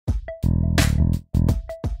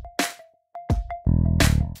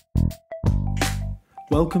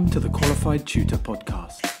Welcome to the Qualified Tutor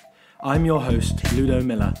Podcast. I'm your host, Ludo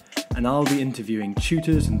Miller, and I'll be interviewing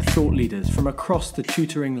tutors and thought leaders from across the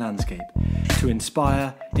tutoring landscape to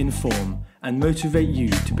inspire, inform, and motivate you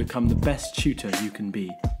to become the best tutor you can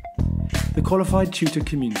be. The Qualified Tutor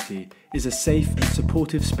Community is a safe and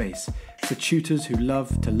supportive space for tutors who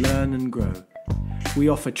love to learn and grow. We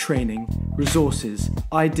offer training, resources,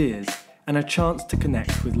 ideas, and a chance to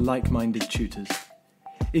connect with like-minded tutors.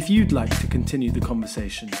 If you'd like to continue the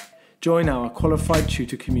conversation, join our Qualified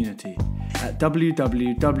Tutor Community at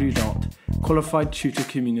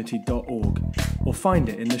www.qualifiedtutorcommunity.org or find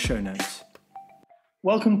it in the show notes.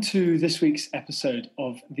 Welcome to this week's episode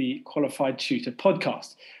of the Qualified Tutor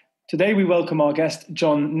Podcast. Today we welcome our guest,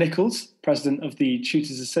 John Nichols, President of the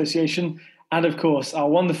Tutors Association, and of course our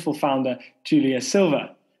wonderful founder, Julia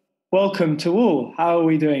Silva. Welcome to all. How are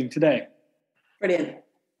we doing today? Brilliant.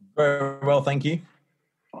 Very well, thank you.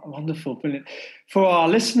 Wonderful, brilliant. For our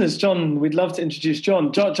listeners, John, we'd love to introduce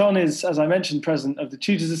John. John is, as I mentioned, president of the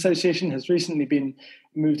Tutors Association, has recently been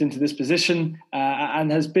moved into this position and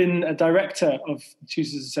has been a director of the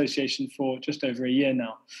Tutors Association for just over a year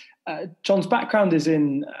now. John's background is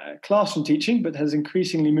in classroom teaching, but has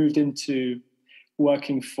increasingly moved into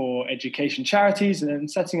working for education charities and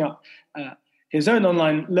setting up his own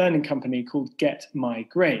online learning company called Get My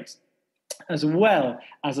Grades, as well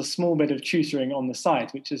as a small bit of tutoring on the side,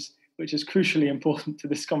 which is crucially important to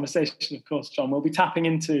this conversation, of course, John. We'll be tapping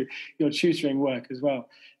into your tutoring work as well.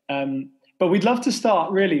 But we'd love to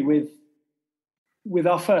start really with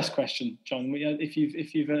our first question, John.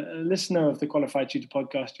 If you're a listener of the Qualified Tutor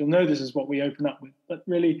Podcast, you'll know this is what we open up with. But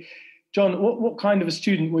really, John, what kind of a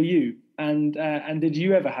student were you? And did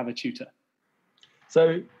you ever have a tutor?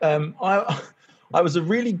 So I was a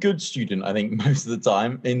really good student, I think, most of the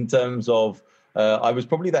time, in terms of I was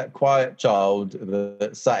probably that quiet child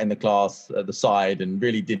that sat in the class at the side and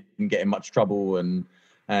really didn't get in much trouble and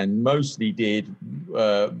mostly did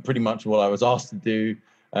pretty much what I was asked to do.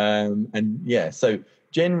 So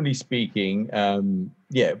generally speaking,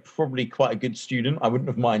 probably quite a good student. I wouldn't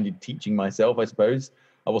have minded teaching myself, I suppose.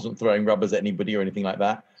 I wasn't throwing rubbers at anybody or anything like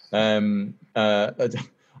that.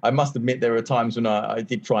 I must admit there were times when I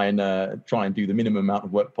did try and do the minimum amount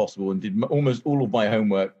of work possible and did almost all of my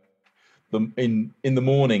homework in the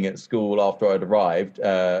morning at school after I'd arrived,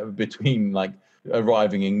 between like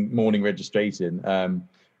arriving and morning registration,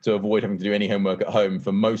 to avoid having to do any homework at home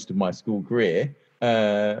for most of my school career.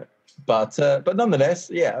 But nonetheless,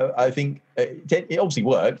 I think it obviously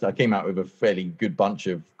worked. I came out with a fairly good bunch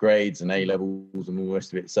of grades and A levels and all the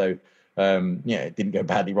rest of it. So it didn't go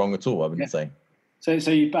badly wrong at all, I wouldn't say. So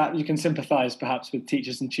you can sympathise perhaps with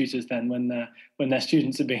teachers and tutors then when their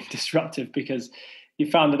students are being disruptive, because you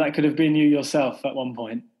found that could have been you yourself at one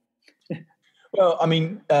point. Well,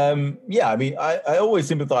 I always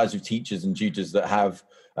sympathise with teachers and tutors that have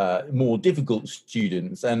more difficult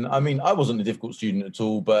students, and I mean I wasn't a difficult student at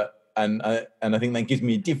all, but and I think that gives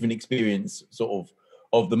me a different experience, sort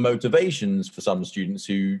of the motivations for some students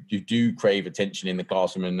who do crave attention in the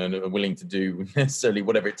classroom and are willing to do necessarily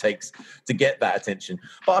whatever it takes to get that attention.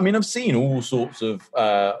 But I mean, I've seen all sorts of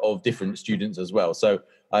different students as well. So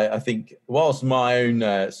I think whilst my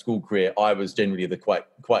own school career, I was generally quite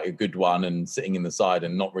a good one and sitting in the side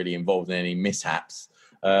and not really involved in any mishaps.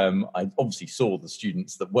 I obviously saw the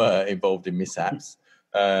students that were involved in mishaps,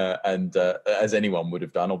 and as anyone would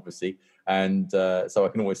have done, obviously. And so I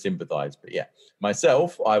can always sympathise. But yeah,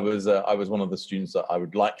 myself, I was one of the students that I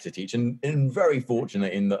would like to teach, and very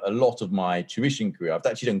fortunate in that a lot of my tuition career, I've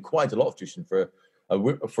actually done quite a lot of tuition for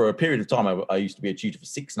a period of time. I used to be a tutor for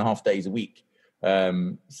 6.5 days a week.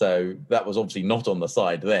 So that was obviously not on the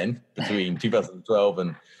side then, between 2012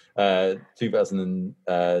 and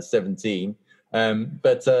 2017.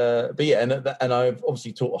 But I've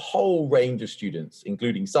obviously taught a whole range of students,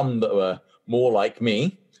 including some that were more like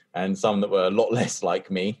me and some that were a lot less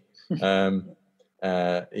like me.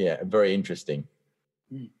 Very interesting.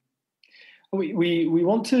 We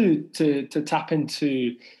want to tap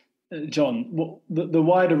into, John, the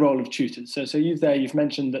wider role of tutors. So you've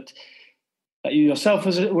mentioned that you yourself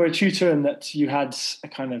were a tutor and that you had a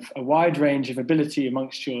kind of a wide range of ability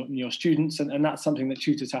amongst your students, and that's something that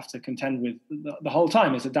tutors have to contend with the whole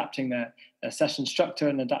time, is adapting their session structure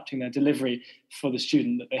and adapting their delivery for the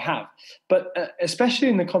student that they have. But especially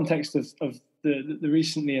in the context of the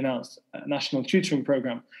recently announced National Tutoring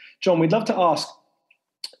Programme, John, we'd love to ask,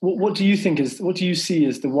 what do you see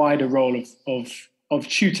as the wider role of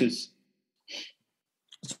tutors?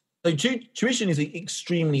 So tuition is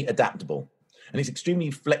extremely adaptable. And it's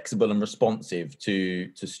extremely flexible and responsive to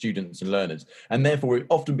students and learners. And therefore, it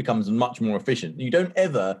often becomes much more efficient. You don't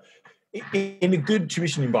ever in a good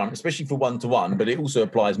tuition environment, especially for one-to-one, but it also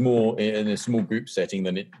applies more in a small group setting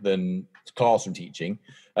than classroom teaching.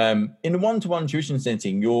 In a one-to-one tuition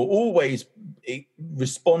setting, you're always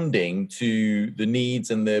responding to the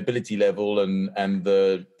needs and the ability level and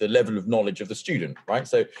the level of knowledge of the student, right?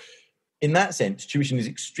 So in that sense, tuition is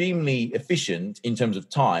extremely efficient in terms of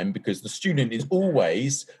time, because the student is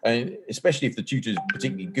always, especially if the tutor is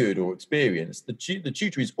particularly good or experienced, the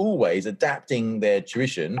tutor is always adapting their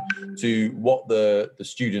tuition to what the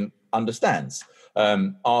student understands,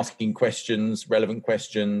 asking questions, relevant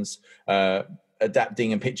questions,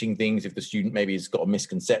 adapting and pitching things. If the student maybe has got a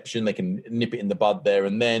misconception, they can nip it in the bud there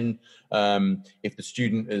and then. If the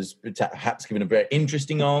student has perhaps given a very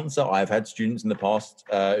interesting answer, I've had students in the past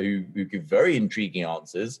who give very intriguing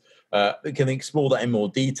answers, can explore that in more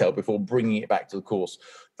detail before bringing it back to the course.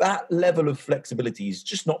 That level of flexibility is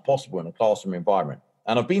just not possible in a classroom environment.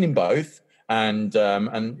 And I've been in both. And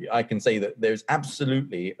I can say that there's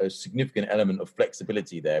absolutely a significant element of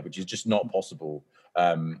flexibility there, which is just not possible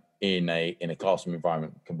in a classroom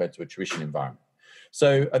environment compared to a tuition environment.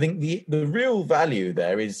 So I think the real value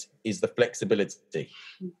there is the flexibility.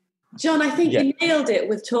 John, I think you nailed it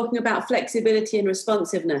with talking about flexibility and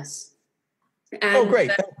responsiveness. And,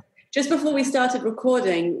 great. Just before we started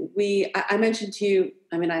recording, I mentioned to you,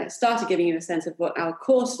 I started giving you a sense of what our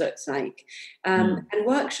course looks like. And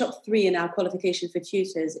workshop 3 in our qualification for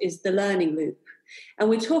tutors is the learning loop. And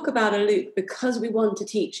we talk about a loop because we want to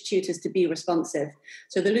teach tutors to be responsive.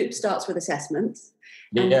 So the loop starts with assessment.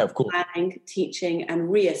 Of course. Planning, teaching, and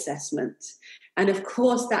reassessment. And of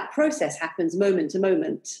course, that process happens moment to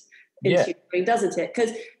moment in tutoring, doesn't it?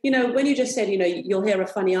 Because, when you just said, you'll hear a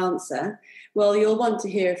funny answer, well, you'll want to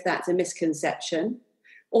hear if that's a misconception,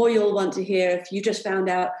 or you'll want to hear if you just found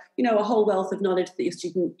out, a whole wealth of knowledge that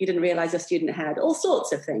you didn't realize a student had, all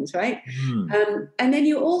sorts of things, right? And then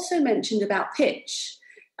you also mentioned about pitch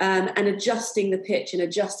and adjusting the pitch and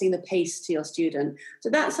adjusting the pace to your student. So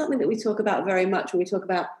that's something that we talk about very much when we talk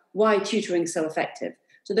about why tutoring is so effective.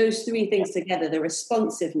 So those 3 things together, the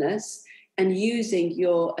responsiveness and using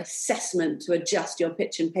your assessment to adjust your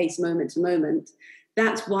pitch and pace moment to moment,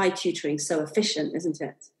 that's why tutoring is so efficient, isn't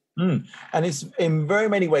it? And it's in very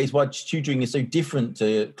many ways why tutoring is so different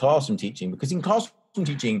to classroom teaching, because in classroom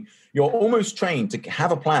teaching, you're almost trained to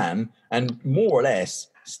have a plan and more or less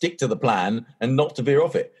stick to the plan and not to veer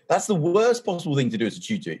off it. That's the worst possible thing to do as a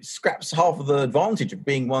tutor. It scraps half of the advantage of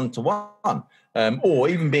being one-to-one, or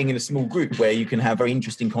even being in a small group where you can have very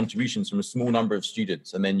interesting contributions from a small number of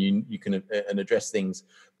students, and then you can address things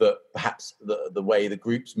that perhaps the way the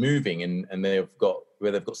group's moving and they've got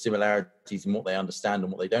similarities in what they understand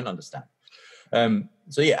and what they don't understand.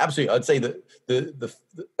 So yeah, absolutely. I'd say that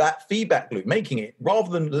that feedback loop, making it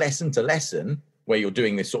rather than lesson to lesson, where you're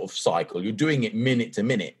doing this sort of cycle, you're doing it minute to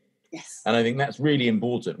minute. Yes. And I think that's really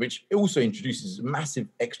important, which also introduces massive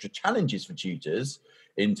extra challenges for tutors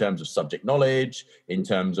in terms of subject knowledge, in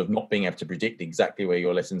terms of not being able to predict exactly where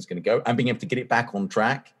your lesson's going to go and being able to get it back on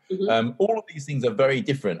track. All of these things are very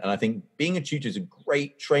different. And I think being a tutor is a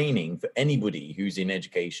great training for anybody who's in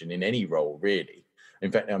education, in any role, really.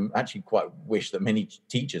 In fact, I'm actually quite wish that many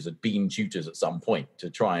teachers had been tutors at some point to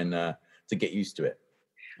try and to get used to it.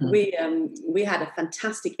 We had a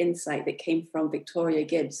fantastic insight that came from Victoria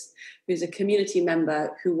Gibbs, who's a community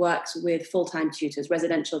member who works with full-time tutors,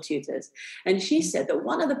 residential tutors. And she said that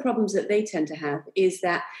one of the problems that they tend to have is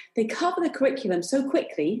that they cover the curriculum so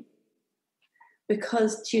quickly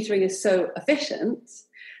because tutoring is so efficient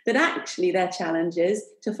that actually their challenge is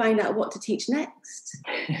to find out what to teach next.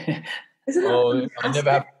 Isn't that I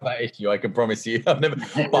never have that issue, I can promise you. But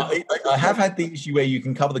I have had the issue where you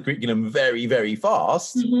can cover the curriculum very, very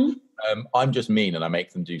fast. I'm just mean and I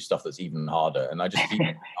make them do stuff that's even harder, and I just keep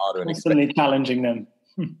it harder and constantly challenging them.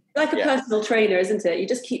 Like a personal trainer, isn't it? You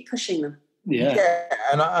just keep pushing them. Yeah,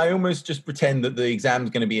 and I almost just pretend that the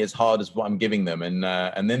exam's going to be as hard as what I'm giving them, and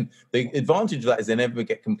then the advantage of that is they never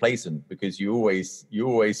get complacent, because you always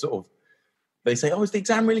sort of, they say, "Oh, is the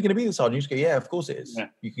exam really going to be this hard?" And you just go, "Yeah, of course it is."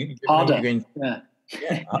 Yeah. Harder.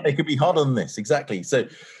 Yeah, it could be harder than this, exactly. So,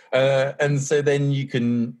 and so then you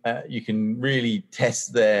can really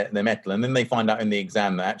test their mettle, and then they find out in the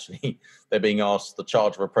exam that actually they're being asked the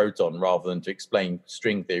charge of a proton rather than to explain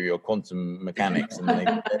string theory or quantum mechanics. And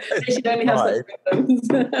they should only have such problems.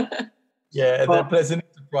 Yeah, they're pleasantly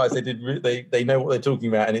surprised. They know what they're talking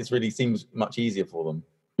about, and it really seems much easier for them.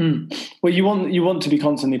 Well, you want to be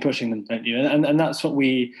constantly pushing them, don't you? And that's what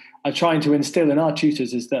we are trying to instill in our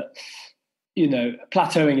tutors, is that,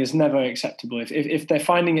 plateauing is never acceptable. If they're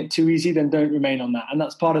finding it too easy, then don't remain on that. And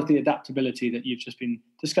that's part of the adaptability that you've just been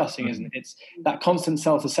discussing, isn't it? It's that constant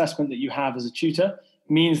self-assessment that you have as a tutor,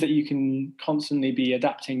 means that you can constantly be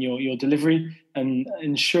adapting your delivery and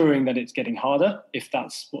ensuring that it's getting harder if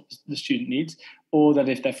that's what the student needs, or that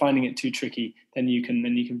if they're finding it too tricky, then you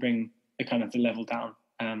can bring the level down.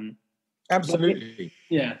 Absolutely.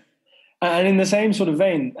 Yeah. And in the same sort of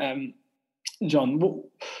vein, John,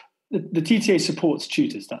 the TTA supports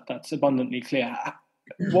tutors. That's abundantly clear.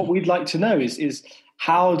 What we'd like to know is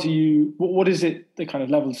how do you? What is it? The kind of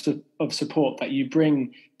levels of support that you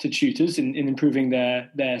bring to tutors in improving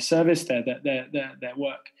their service, their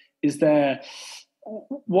work? Is there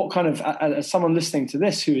what kind of, as someone listening to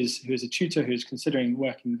this who is a tutor who is considering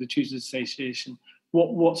working with the Tutors Association,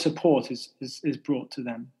 what support is brought to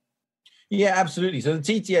them? Yeah, absolutely. So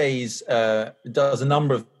the TTAs does a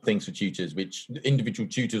number of things for tutors, which individual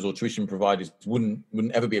tutors or tuition providers wouldn't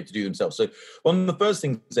ever be able to do themselves. So one of the first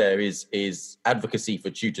things there is advocacy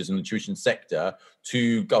for tutors in the tuition sector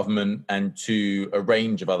to government and to a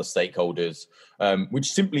range of other stakeholders,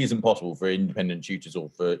 which simply isn't possible for independent tutors or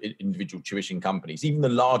for individual tuition companies. Even the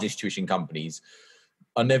largest tuition companies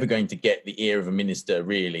are never going to get the ear of a minister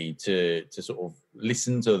really to sort of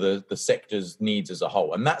listen to the sector's needs as a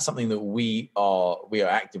whole. And that's something that we are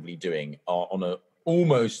actively doing on a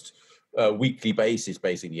almost weekly basis,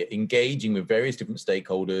 basically engaging with various different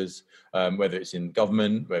stakeholders, whether it's in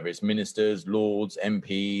government, whether it's ministers, lords,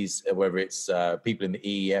 MPs, whether it's people in the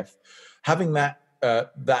EEF, having that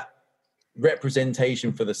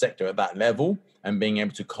representation for the sector at that level and being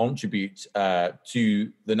able to contribute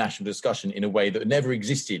to the national discussion in a way that never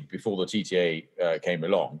existed before the TTA came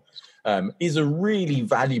along is a really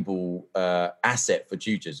valuable asset for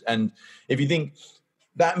tutors. And if you think,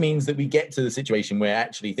 that means that we get to the situation where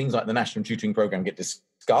actually things like the National Tutoring Programme get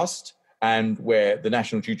discussed, and where the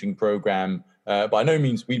National Tutoring Programme by no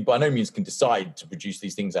means can decide to produce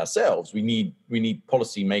these things ourselves. We need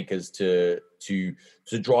policy makers to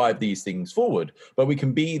drive these things forward, but we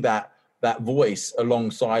can be that voice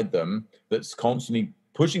alongside them that's constantly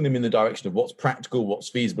pushing them in the direction of what's practical, what's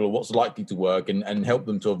feasible, or what's likely to work, and help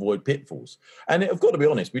them to avoid pitfalls. And I've got to be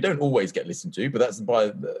honest, we don't always get listened to, but that's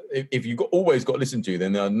if you've always got listened to,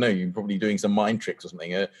 then I know you're probably doing some mind tricks or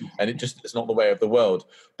something, and it's not the way of the world.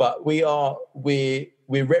 But we're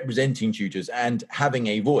representing tutors and having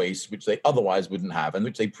a voice which they otherwise wouldn't have, and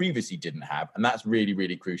which they previously didn't have, and that's really,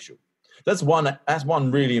 really crucial. That's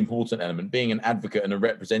one really important element, being an advocate and a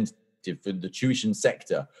representative for the tuition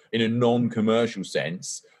sector in a non-commercial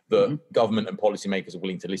sense that government and policymakers are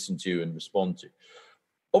willing to listen to and respond to.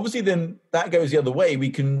 Obviously, then that goes the other way. We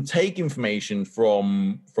can take information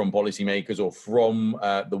from policymakers or from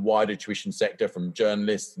the wider tuition sector, from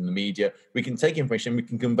journalists and the media. We can take information, we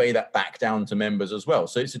can convey that back down to members as well.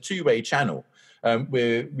 So it's a two-way channel.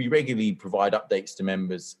 We regularly provide updates to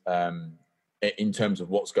members in terms of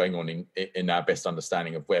what's going on in our best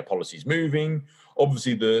understanding of where policy is moving.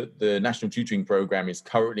 Obviously, the National Tutoring Programme is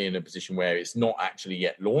currently in a position where it's not actually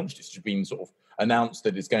yet launched. It's just been sort of announced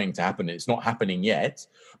that it's going to happen. It's not happening yet,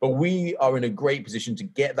 but we are in a great position to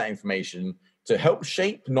get that information to help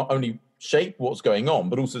not only shape what's going on,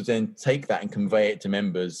 but also then take that and convey it to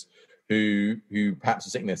members who perhaps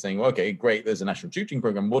are sitting there saying, well, okay, great, there's a National Tutoring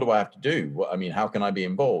Programme. What do I have to do? How can I be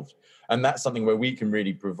involved? And that's something where we can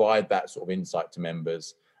really provide that sort of insight to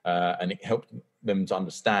members, and it helps them to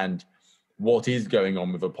understand what is going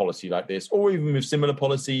on with a policy like this, or even with similar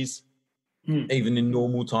policies, even in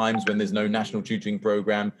normal times when there's no National Tutoring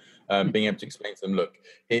Programme, being able to explain to them, look,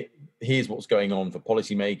 here's what's going on for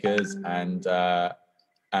policymakers,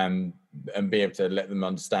 and be able to let them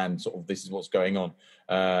understand sort of this is what's going on,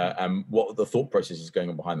 and what the thought process is going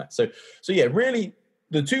on behind that. So yeah, really,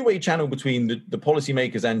 the two-way channel between the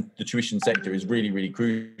policymakers and the tuition sector is really, really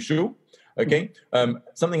crucial. Okay.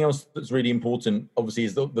 Something else that's really important, obviously,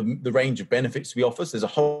 is the range of benefits we offer. So there's a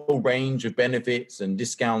whole range of benefits and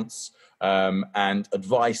discounts and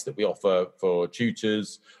advice that we offer for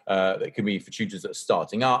tutors. That can be for tutors that are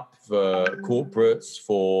starting up, for corporates,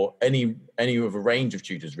 for any of a range of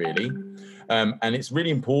tutors, really. And it's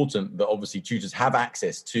really important that obviously tutors have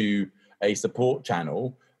access to a support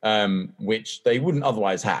channel, which they wouldn't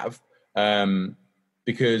otherwise have.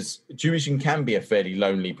 Because tuition can be a fairly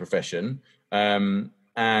lonely profession, and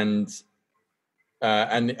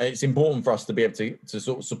it's important for us to be able to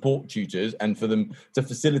sort of support tutors and for them to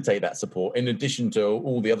facilitate that support, in addition to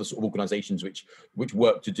all the other sort of organisations which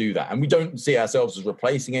work to do that. And we don't see ourselves as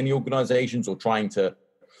replacing any organisations or trying to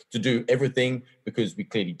do everything, because we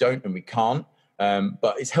clearly don't and we can't.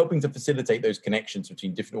 But it's helping to facilitate those connections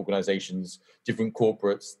between different organisations, different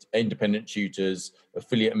corporates, independent tutors,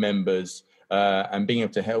 affiliate members, and being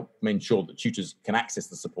able to help ensure that tutors can access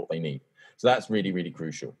the support they need. So that's really, really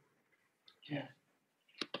crucial. Yeah.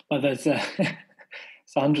 Well,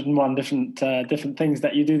 It's 101 different things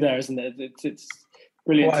that you do there, isn't it? It's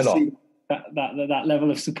brilliant to see that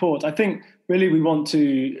level of support. I think really we want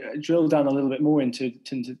to drill down a little bit more into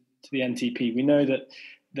the NTP. We know that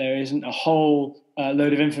there isn't a whole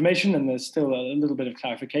load of information, and there's still a little bit of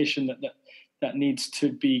clarification that needs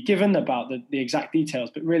to be given about the exact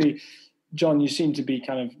details. But really, John, you seem to be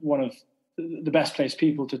kind of one of the best placed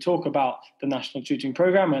people to talk about the National Tutoring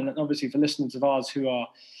Programme, and obviously for listeners of ours who are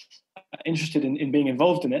interested in being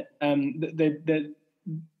involved in it,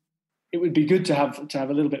 it would be good to have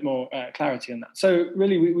a little bit more clarity on that. So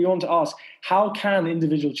really, we want to ask, how can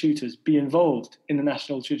individual tutors be involved in the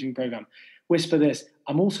National Tutoring Programme? Whisper this,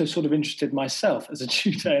 I'm also sort of interested myself as a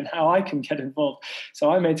tutor in how I can get involved. So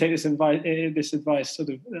I may take this advice sort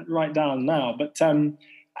of right down now, but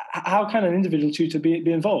how can an individual tutor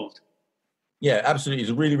be involved? Yeah, absolutely.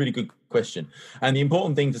 It's a really, really good question. And the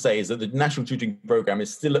important thing to say is that the National Tutoring Programme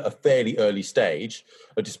is still at a fairly early stage.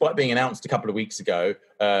 But despite being announced a couple of weeks ago,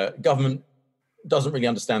 government doesn't really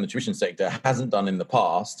understand the tuition sector, hasn't done in the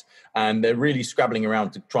past, and they're really scrabbling around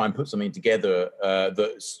to try and put something together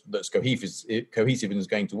that's cohesive and is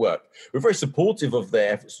going to work. We're very supportive of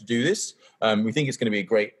their efforts to do this. We think it's going to be a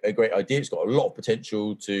great idea. It's got a lot of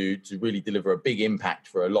potential to really deliver a big impact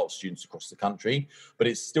for a lot of students across the country, but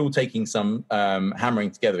it's still taking some hammering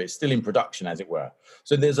together. It's still in production, as it were.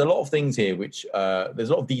 So there's a lot of things here there's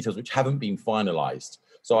a lot of details which haven't been finalised.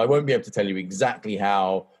 So I won't be able to tell you exactly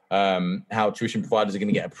how tuition providers are going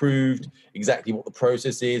to get approved, exactly what the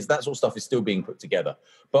process is. That sort of stuff is still being put together.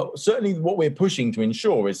 But certainly what we're pushing to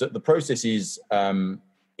ensure is that the process is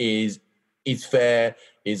fair,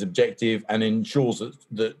 is objective, and ensures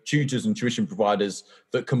that tutors and tuition providers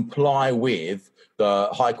that comply with the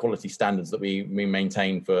high quality standards that we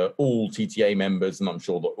maintain for all TTA members, and I'm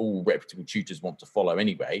sure that all reputable tutors want to follow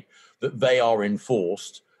anyway, that they are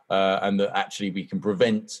enforced, and that actually we can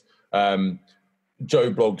prevent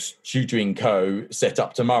Joe Blogg's Tutoring Co. set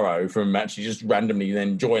up tomorrow from actually just randomly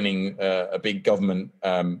then joining a big government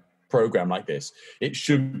program like this. It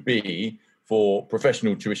should be for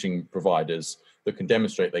professional tuition providers that can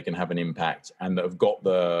demonstrate they can have an impact and that have got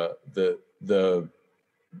the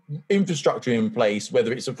infrastructure in place,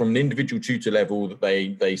 whether it's from an individual tutor level, that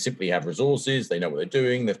they simply have resources, they know what they're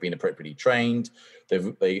doing, they've been appropriately trained,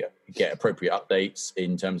 they get appropriate updates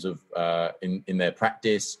in terms of in their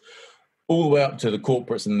practice, all the way up to the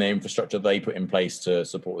corporates and the infrastructure they put in place to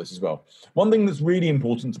support this as well. One thing that's really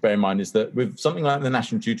important to bear in mind is that with something like the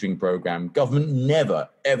National Tutoring Programme, government never,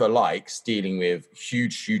 ever likes dealing with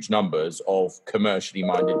huge numbers of commercially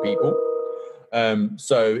minded people.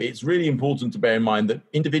 So it's really important to bear in mind that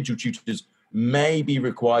individual tutors may be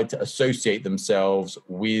required to associate themselves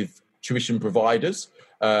with tuition providers,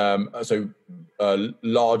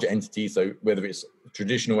 large entities, so whether it's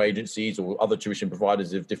traditional agencies or other tuition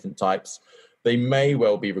providers of different types, they may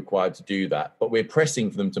well be required to do that. But we're pressing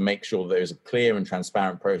for them to make sure that there is a clear and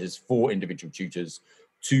transparent process for individual tutors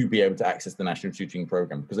to be able to access the National Tutoring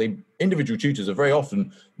Programme, because individual tutors are very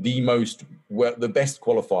often the best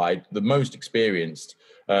qualified, the most experienced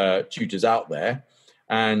tutors out there.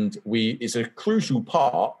 And it's a crucial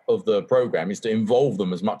part of the programme is to involve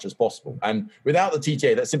them as much as possible. And without the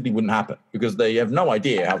TTA, that simply wouldn't happen, because they have no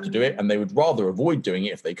idea how to do it, and they would rather avoid doing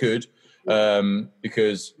it if they could,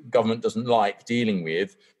 because government doesn't like dealing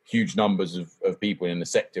with huge numbers of people in the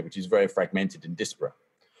sector, which is very fragmented and disparate.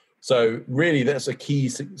 So really, that's a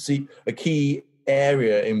key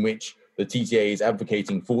area in which the TTA is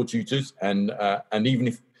advocating for tutors, and even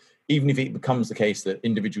if it becomes the case that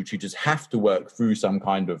individual tutors have to work through some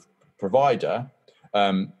kind of provider,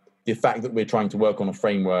 the fact that we're trying to work on a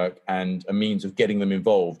framework and a means of getting them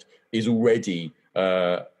involved is already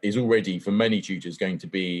for many tutors going to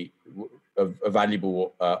be a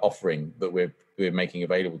valuable offering that we're making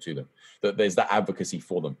available to them, that there's that advocacy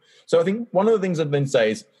for them. So I think one of the things I'd then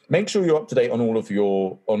say is make sure you're up to date on all of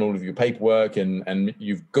your paperwork, and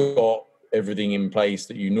you've got everything in place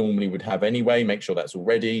that you normally would have anyway. Make sure that's all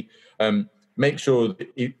ready. Make sure that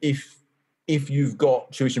if you've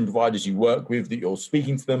got tuition providers you work with, that you're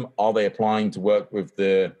speaking to them. Are they applying to work with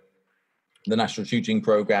the National Tutoring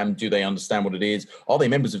Programme? Do they understand what it is? Are they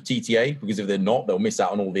members of TTA? Because if they're not, they'll miss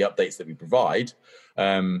out on all the updates that we provide.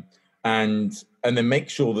 And then make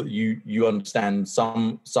sure that you understand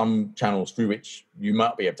some channels through which you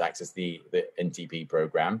might be able to access the NTP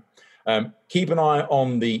programme. Keep an eye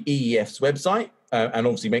on the EEF's website, and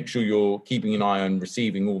obviously make sure you're keeping an eye on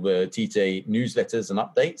receiving all the TTA newsletters and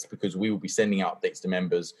updates, because we will be sending out updates to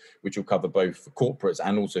members, which will cover both for corporates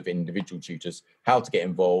and also for individual tutors, how to get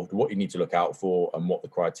involved, what you need to look out for, and what the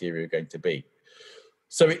criteria are going to be.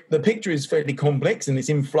 So the picture is fairly complex and it's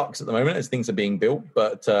in flux at the moment as things are being built.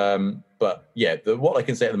 But yeah, what I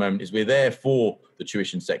can say at the moment is we're there for the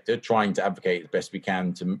tuition sector, trying to advocate as best we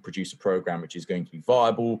can to produce a program which is going to be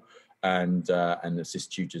viable and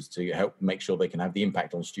assist tutors to help make sure they can have the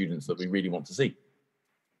impact on students that we really want to see.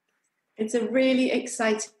 It's a really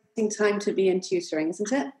exciting time to be in tutoring,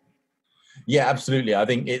 isn't it? Yeah, absolutely. I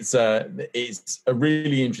think it's a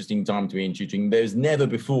really interesting time to be in tutoring. There's never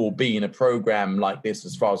before been a program like this,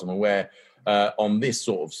 as far as I'm aware, on this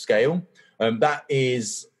sort of scale. That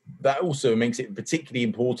also makes it particularly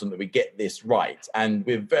important that we get this right. And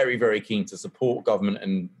we're very, very keen to support government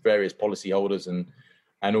and various policyholders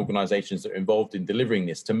and organisations that are involved in delivering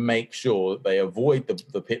this to make sure that they avoid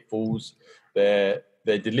the pitfalls. They're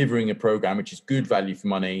delivering a program which is good value for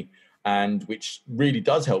money, and which really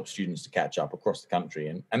does help students to catch up across the country.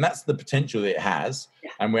 And that's the potential that it has. Yeah.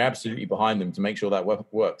 And we're absolutely behind them to make sure that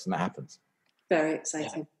works and that happens. Very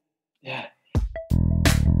exciting. Yeah.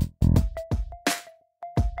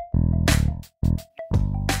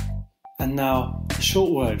 And now, a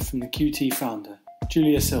short word from the QT founder,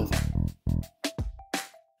 Julia Silva.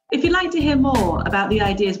 If you'd like to hear more about the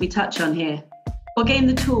ideas we touch on here, or gain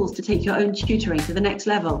the tools to take your own tutoring to the next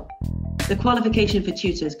level, the Qualification for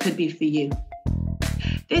Tutors could be for you.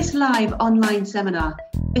 This live online seminar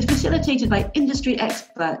is facilitated by industry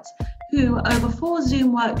experts who, over 4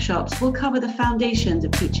 Zoom workshops, will cover the foundations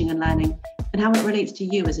of teaching and learning and how it relates to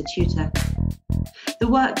you as a tutor. The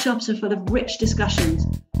workshops are full of rich discussions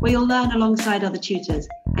where you'll learn alongside other tutors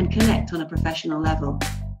and connect on a professional level.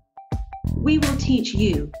 We will teach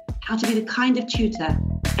you how to be the kind of tutor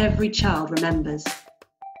every child remembers.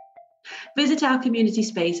 Visit our community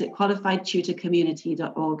space at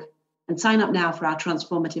qualifiedtutorcommunity.org and sign up now for our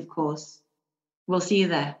transformative course. We'll see you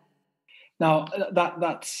there. Now,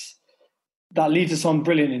 that leads us on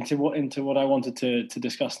brilliant into what I wanted to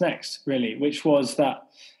discuss next, really, which was that.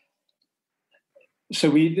 So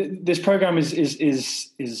this program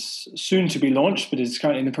is soon to be launched, but is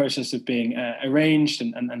currently in the process of being arranged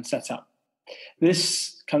and set up.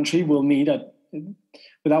 This country will need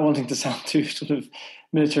without wanting to sound too sort of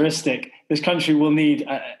militaristic, this country will need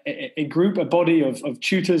a body of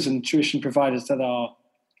tutors and tuition providers that are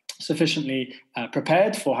sufficiently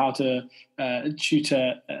prepared for how to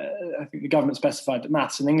tutor. I think the government specified that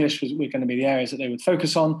maths and English were going to be the areas that they would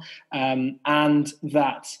focus on, and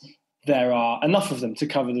that there are enough of them to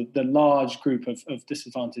cover the large group of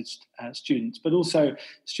disadvantaged students, but also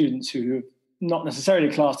students who are not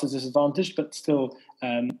necessarily classed as disadvantaged, but still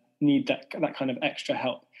need that kind of extra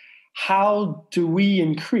help. How do we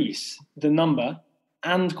increase the number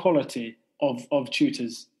and quality of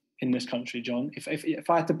tutors in this country, John? If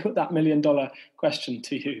I had to put that $1 million question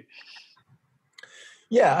to you.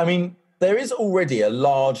 Yeah, I mean, there is already a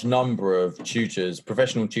large number of tutors,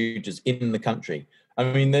 professional tutors in the country. I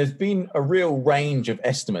mean, there's been a real range of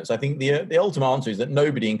estimates. I think the ultimate answer is that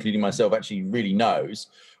nobody, including myself, actually really knows.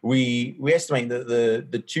 We estimate that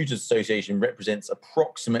the Tutors Association represents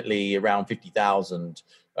approximately around 50,000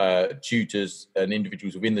 tutors and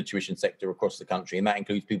individuals within the tuition sector across the country. And that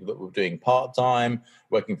includes people that were doing part-time,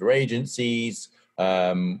 working for agencies,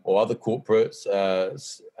 or other corporates,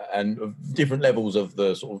 and different levels of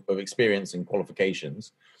the sort of experience and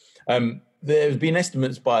qualifications. There's been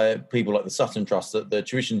estimates by people like the Sutton Trust that the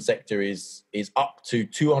tuition sector is up to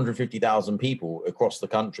 250,000 people across the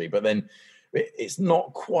country. But then it's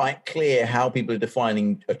not quite clear how people are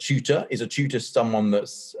defining a tutor. Is a tutor someone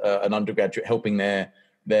that's an undergraduate helping their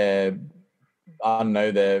I don't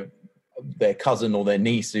know, their cousin or their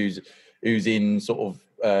niece who's in sort of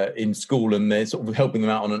in school, and they're sort of helping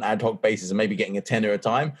them out on an ad hoc basis and maybe getting a tenner a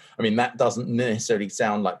time? I mean, that doesn't necessarily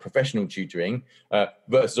sound like professional tutoring,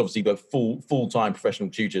 versus obviously the full-time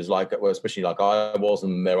professional tutors, especially like I was,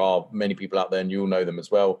 and there are many people out there, and you'll know them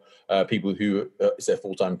as well. People who it's their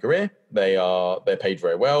full-time career. They're paid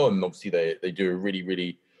very well, and obviously they do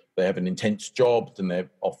they have an intense job, and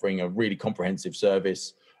they're offering a really comprehensive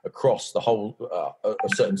service across the whole a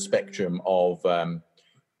certain spectrum of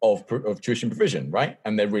tuition provision, right?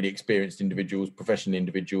 And they're really experienced individuals, professional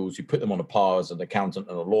individuals who put them on a par as an accountant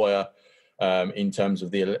and a lawyer, in terms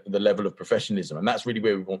of the level of professionalism. And that's really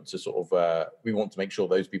where we want to we want to make sure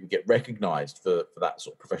those people get recognised for that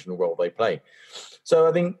sort of professional role they play. So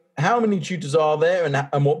I think how many tutors are there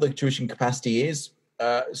and what the tuition capacity is,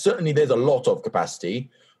 certainly there's a lot of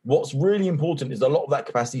capacity. What's really important is a lot of that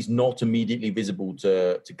capacity is not immediately visible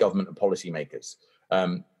to government and policymakers.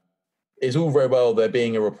 It's all very well there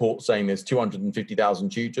being a report saying there's 250,000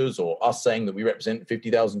 tutors, or us saying that we represent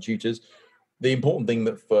 50,000 tutors. The important thing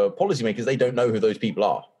that for policymakers, they don't know who those people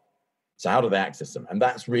are. So how do they access them? And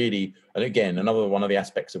that's really, and again, another one of the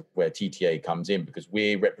aspects of where TTA comes in, because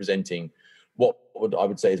we're representing what I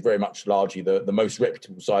would say is very much largely the most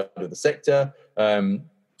reputable side of the sector,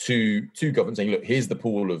 to government, saying, look, here's the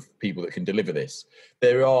pool of people that can deliver this.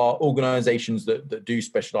 There are organisations that do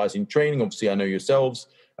specialise in training. Obviously, I know yourselves.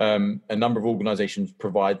 A number of organisations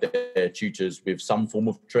provide their tutors with some form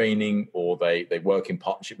of training, or they work in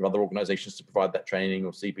partnership with other organisations to provide that training,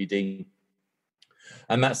 or CPD.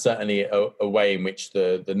 And that's certainly a way in which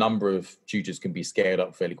the number of tutors can be scaled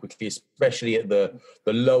up fairly quickly, especially at the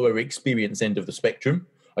lower experience end of the spectrum.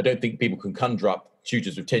 I don't think people can conjure up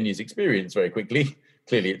tutors with 10 years experience very quickly.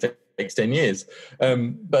 Clearly, it takes 10 years.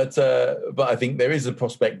 But I think there is a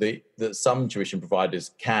prospect that some tuition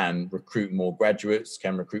providers can recruit more graduates,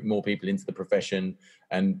 can recruit more people into the profession,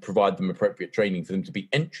 and provide them appropriate training for them to be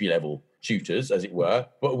entry-level tutors, as it were,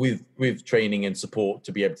 but with training and support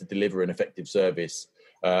to be able to deliver an effective service.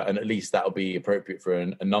 And at least that'll be appropriate for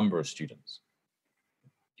a number of students.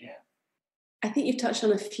 Yeah, I think you've touched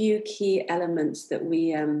on a few key elements that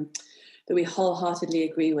we wholeheartedly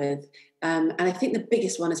agree with. And I think the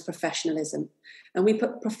biggest one is professionalism. And we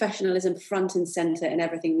put professionalism front and centre in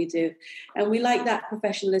everything we do. And we like that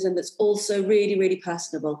professionalism that's also really, really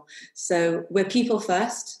personable. So we're people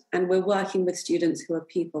first, and we're working with students who are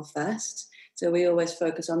people first. So we always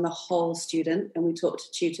focus on the whole student, and we talk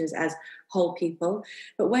to tutors as whole people.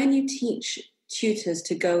 But when you teach tutors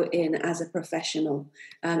to go in as a professional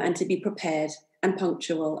and to be prepared and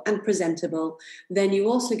punctual and presentable, then you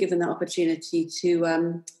also give them the opportunity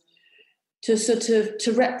to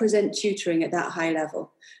represent tutoring at that high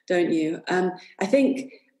level, don't you? I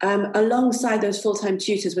think alongside those full-time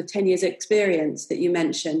tutors with 10 years experience that you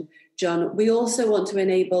mentioned, John, we also want to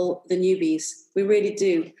enable the newbies. We really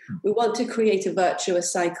do. We want to create a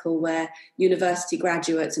virtuous cycle where university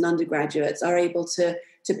graduates and undergraduates are able to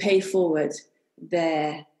pay forward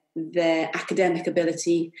their academic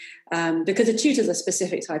ability, because a tutor's a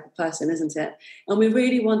specific type of person, isn't it? And we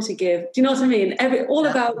really want to give, do you know what I mean?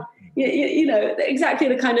 About, you know, exactly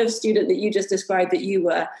the kind of student that you just described that you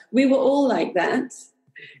were. We were all like that,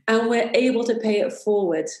 and we're able to pay it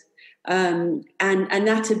forward. And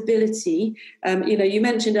that ability, you know, you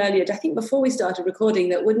mentioned earlier, I think before we started recording,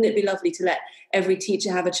 that wouldn't it be lovely to let every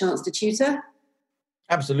teacher have a chance to tutor?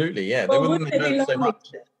 Absolutely, yeah. Well, wouldn't it be lovely so much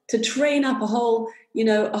to train up a whole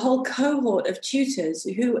cohort of tutors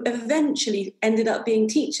who eventually ended up being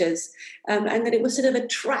teachers, and that it was sort of a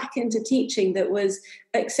track into teaching that was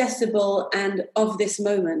accessible and of this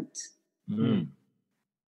moment. Mm.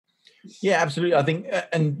 Yeah, absolutely. I think,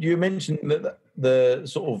 and you mentioned that the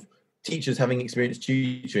sort of teachers having experience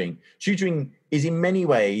tutoring is in many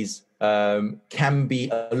ways can be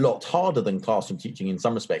a lot harder than classroom teaching in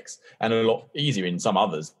some respects, and a lot easier in some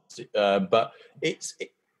others. But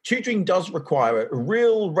tutoring does require a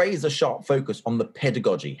real razor-sharp focus on the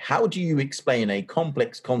pedagogy. How do you explain a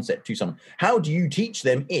complex concept to someone? How do you teach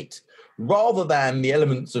them it, rather than the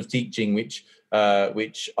elements of teaching which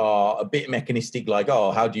are a bit mechanistic, like,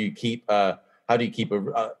 how do you keep a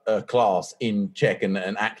class in check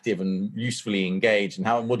and active and usefully engaged, and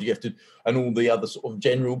what do you have to, and all the other sort of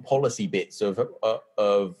general policy bits of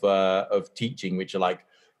teaching, which are like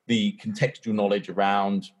the contextual knowledge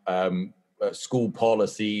around school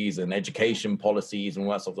policies and education policies and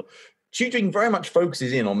all that sort of stuff. Tutoring very much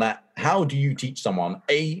focuses in on that. How do you teach someone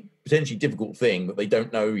a potentially difficult thing that they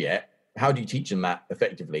don't know yet? How do you teach them that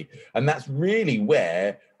effectively? And that's really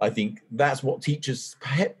where I think that's what teachers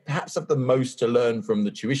perhaps have the most to learn from the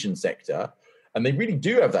tuition sector. And they really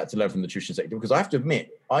do have that to learn from the tuition sector, because I have to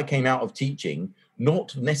admit, I came out of teaching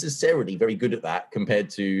not necessarily very good at that compared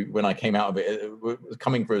to when I came out of it,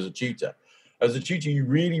 coming through as a tutor. As a tutor, you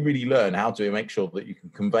really, really learn how to make sure that you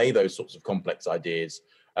can convey those sorts of complex ideas.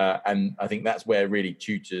 And I think that's where really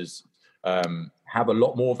tutors have a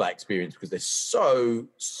lot more of that experience, because they're so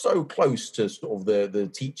close to sort of the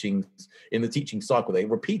teaching, in the teaching cycle. They're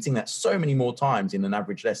repeating that so many more times in an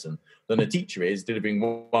average lesson than a teacher is delivering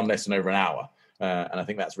one lesson over an hour. And I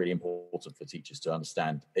think that's really important for teachers to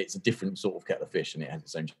understand. It's a different sort of kettle of fish, and it has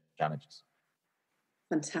its own challenges.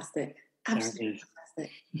 Fantastic. Absolutely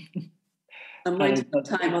fantastic. I'm minding of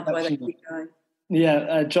time, otherwise I keep going.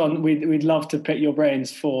 Yeah, John, we'd love to pick your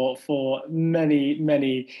brains for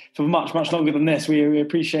much longer than this. We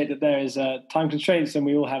appreciate that there is time constraints, and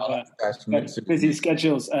we all have busy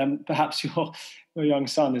schedules. Perhaps your young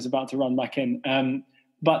son is about to run back in,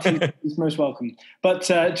 but he's most welcome. But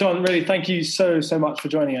John, really, thank you so much for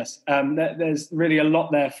joining us. There's really a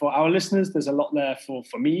lot there for our listeners. There's a lot there for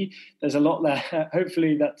me. There's a lot there,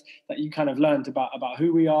 hopefully, that you kind of learned about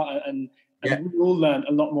who we are, and we all learned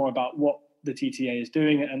a lot more about what the TTA is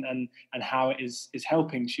doing and how it is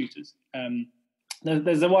helping tutors.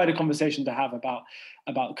 There's a wider conversation to have about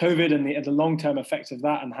COVID and the long-term effects of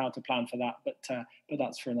that and how to plan for that, but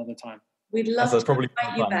that's for another time. We'd love to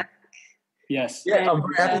invite you back. Yes. Yeah, I'm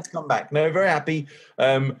very happy to come back. No, very happy.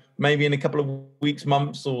 Maybe in a couple of weeks,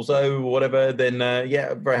 months or so, or whatever, then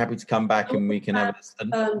very happy to come back and we can have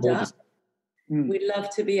more discussion. We'd love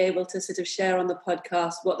to be able to sort of share on the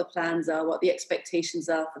podcast what the plans are, what the expectations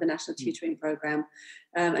are for the National Tutoring Programme,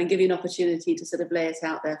 and give you an opportunity to sort of lay it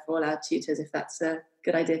out there for all our tutors, if that's a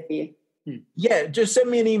good idea for you. Yeah, just send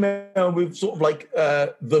me an email with sort of like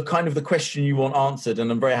the kind of the question you want answered, and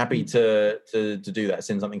I'm very happy to do that,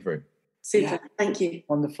 send something through. Super, yeah. Thank you.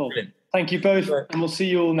 Wonderful. Brilliant. Thank you both, and we'll see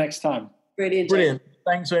you all next time. Brilliant.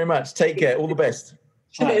 Thanks very much. Take care. All the best.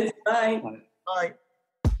 Cheers. Bye. Bye.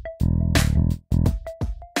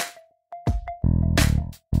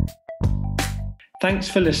 Thanks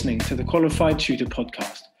for listening to the Qualified Tutor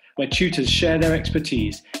podcast, where tutors share their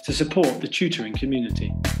expertise to support the tutoring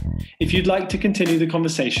community. If you'd like to continue the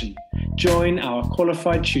conversation, join our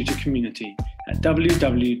Qualified Tutor community at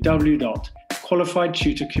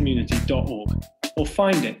www.qualifiedtutorcommunity.org or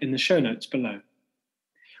find it in the show notes below.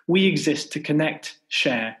 We exist to connect,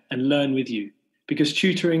 share, and learn with you because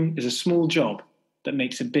tutoring is a small job that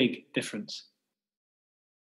makes a big difference.